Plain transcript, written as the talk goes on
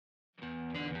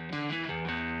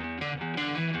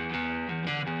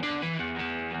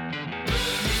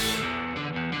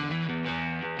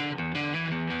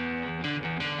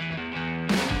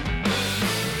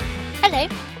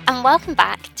and welcome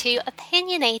back to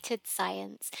Opinionated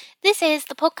Science. This is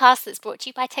the podcast that's brought to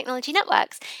you by Technology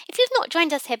Networks. If you've not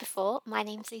joined us here before, my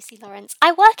name's Lucy Lawrence.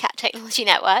 I work at Technology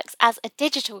Networks as a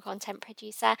digital content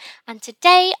producer, and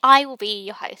today I will be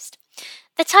your host.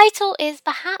 The title is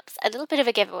perhaps a little bit of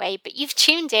a giveaway, but you've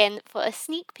tuned in for a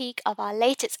sneak peek of our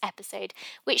latest episode,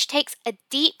 which takes a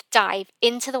deep dive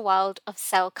into the world of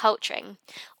cell culturing.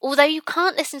 Although you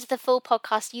can't listen to the full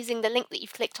podcast using the link that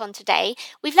you've clicked on today,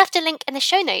 we've left a link in the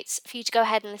show notes for you to go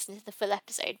ahead and listen to the full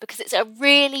episode because it's a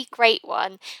really great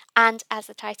one. And as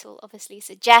the title obviously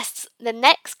suggests, the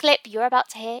next clip you're about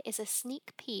to hear is a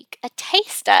sneak peek, a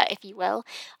taster, if you will,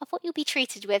 of what you'll be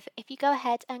treated with if you go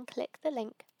ahead and click the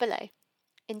link below.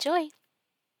 Enjoy!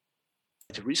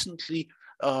 Recently,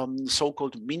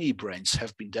 so-called mini brains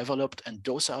have been developed, and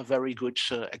those are very good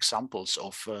examples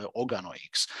of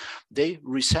organoids. They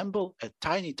resemble a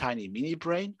tiny mini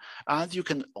brain, and you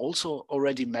can also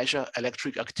already measure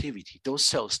electric activity. Those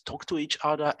cells talk to each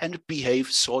other and behave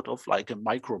sort of like a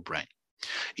microbrain.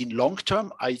 In long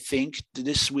term, I think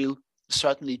this will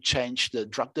certainly change the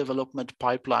drug development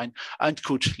pipeline and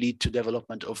could lead to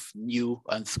development of new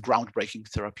and groundbreaking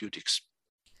therapeutics.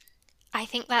 I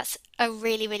think that's a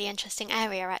really, really interesting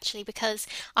area actually, because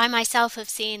I myself have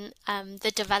seen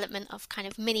the development of kind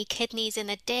of mini kidneys in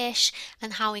a dish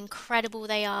and how incredible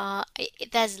they are.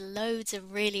 There's loads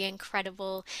of really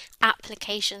incredible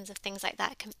applications of things like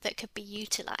that that could be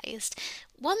utilized.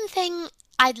 One thing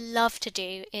I'd love to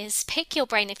do is pick your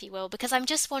brain, if you will, because I'm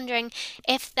just wondering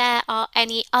if there are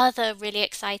any other really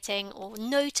exciting or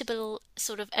notable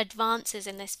sort of advances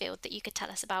in this field that you could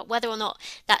tell us about, whether or not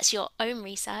that's your own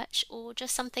research or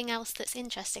just something else that's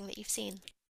interesting that you've seen.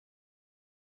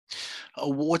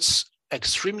 What's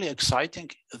extremely exciting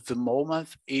at the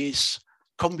moment is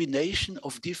combination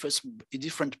of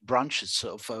different branches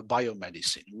of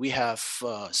biomedicine. We have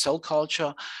cell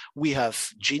culture, we have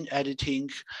gene editing,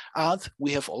 and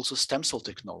we have also stem cell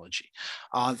technology.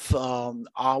 And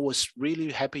I was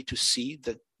really happy to see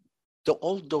that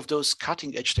all of those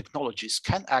cutting edge technologies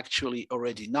can actually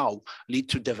already now lead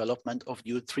to development of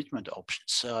new treatment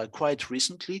options. Quite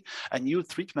recently, new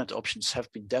treatment options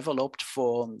have been developed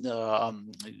for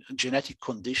genetic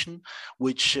condition,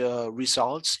 which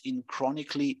results in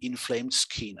chronically inflamed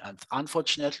skin. And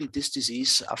unfortunately, this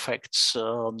disease affects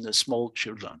small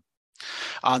children.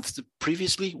 And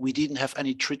previously, we didn't have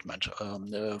any treatment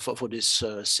for this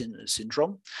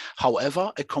syndrome.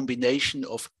 However, a combination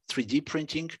of 3D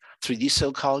printing, 3D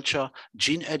cell culture,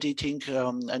 gene editing,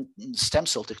 and stem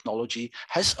cell technology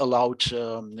has allowed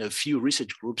a few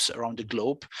research groups around the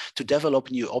globe to develop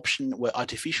new option where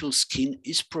artificial skin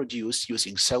is produced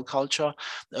using cell culture,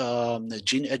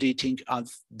 gene editing, and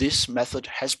this method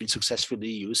has been successfully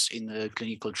used in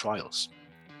clinical trials.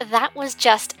 That was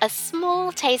just a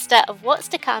small taster of what's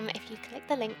to come if you click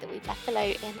the link that we've left below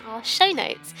in our show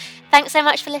notes. Thanks so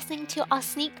much for listening to our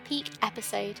sneak peek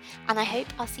episode, and I hope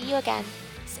I'll see you again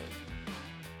soon.